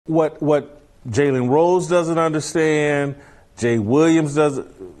What Jalen Rose doesn't understand, Jay Williams doesn't,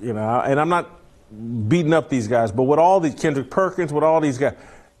 and I'm not beating up these guys, but with all these Kendrick Perkins, with all these guys,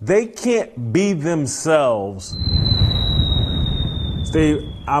 they can't be themselves.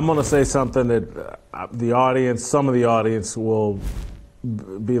 Steve, I'm going to say something that some of the audience will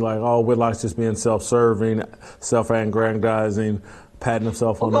be like, oh, Whitlock's just being self-serving, self-aggrandizing, patting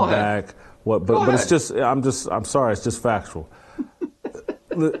himself on the back. But it's just, I'm sorry, it's just factual.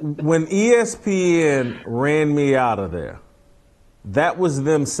 When ESPN ran me out of there, that was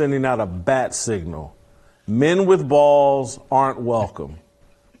them sending out a bat signal. Men with balls aren't welcome.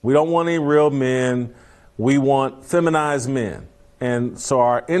 We don't want any real men. We want feminized men. And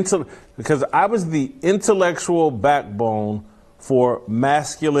so because I was the intellectual backbone for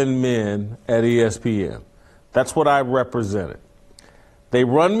masculine men at ESPN. That's what I represented. They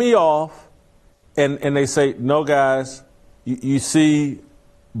run me off and they say, no, guys, you see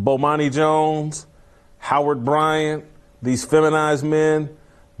Bomani Jones, Howard Bryant, these feminized men,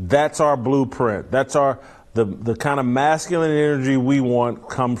 that's our blueprint. That's the kind of masculine energy we want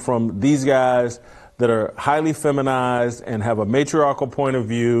come from these guys that are highly feminized and have a matriarchal point of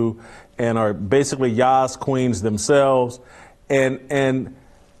view and are basically Yas queens themselves. And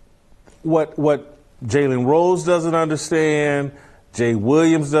what Jalen Rose doesn't understand, Jay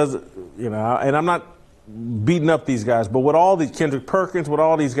Williams doesn't, and I'm not beating up these guys, but with all these Kendrick Perkins, with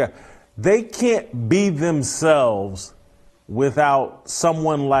all these guys, they can't be themselves without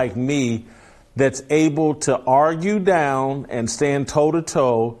someone like me that's able to argue down and stand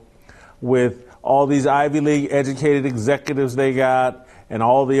toe-to-toe with all these Ivy League educated executives they got and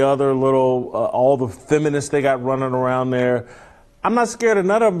all the other all the feminists they got running around there. I'm not scared of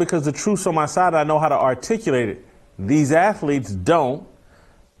none of them because the truth's on my side. I know how to articulate it. These athletes don't.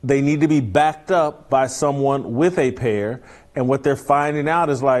 They need to be backed up by someone with a pair. And what they're finding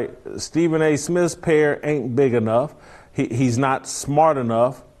out is like Stephen A. Smith's pair ain't big enough. He's not smart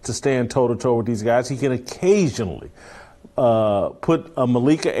enough to stand toe-to-toe with these guys. He can occasionally put a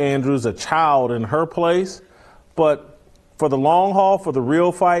Malika Andrews, a child, in her place. But for the long haul, for the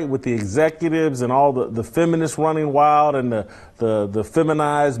real fight with the executives and all the feminists running wild and the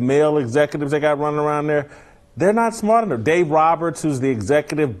feminized male executives they got running around there, they're not smart enough. Dave Roberts, who's the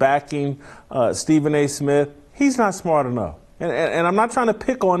executive backing Stephen A. Smith, he's not smart enough. And I'm not trying to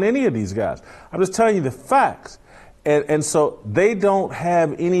pick on any of these guys. I'm just telling you the facts. And so they don't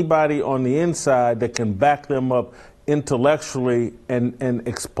have anybody on the inside that can back them up intellectually and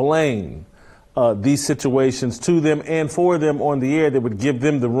explain these situations to them and for them on the air that would give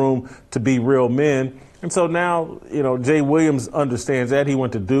them the room to be real men. And so now, Jay Williams understands that. He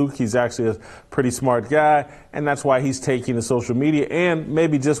went to Duke. He's actually a pretty smart guy, and that's why he's taking to social media. And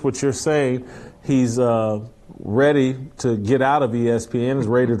maybe just what you're saying, he's ready to get out of ESPN, is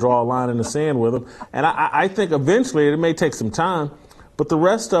ready to draw a line in the sand with him. And I think eventually, it may take some time, but the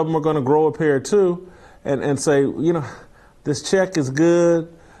rest of them are going to grow a pair too and say, this check is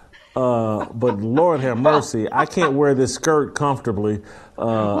good. But Lord have mercy, I can't wear this skirt comfortably.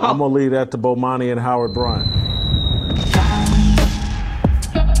 I'm going to leave that to Bomani and Howard Bryant.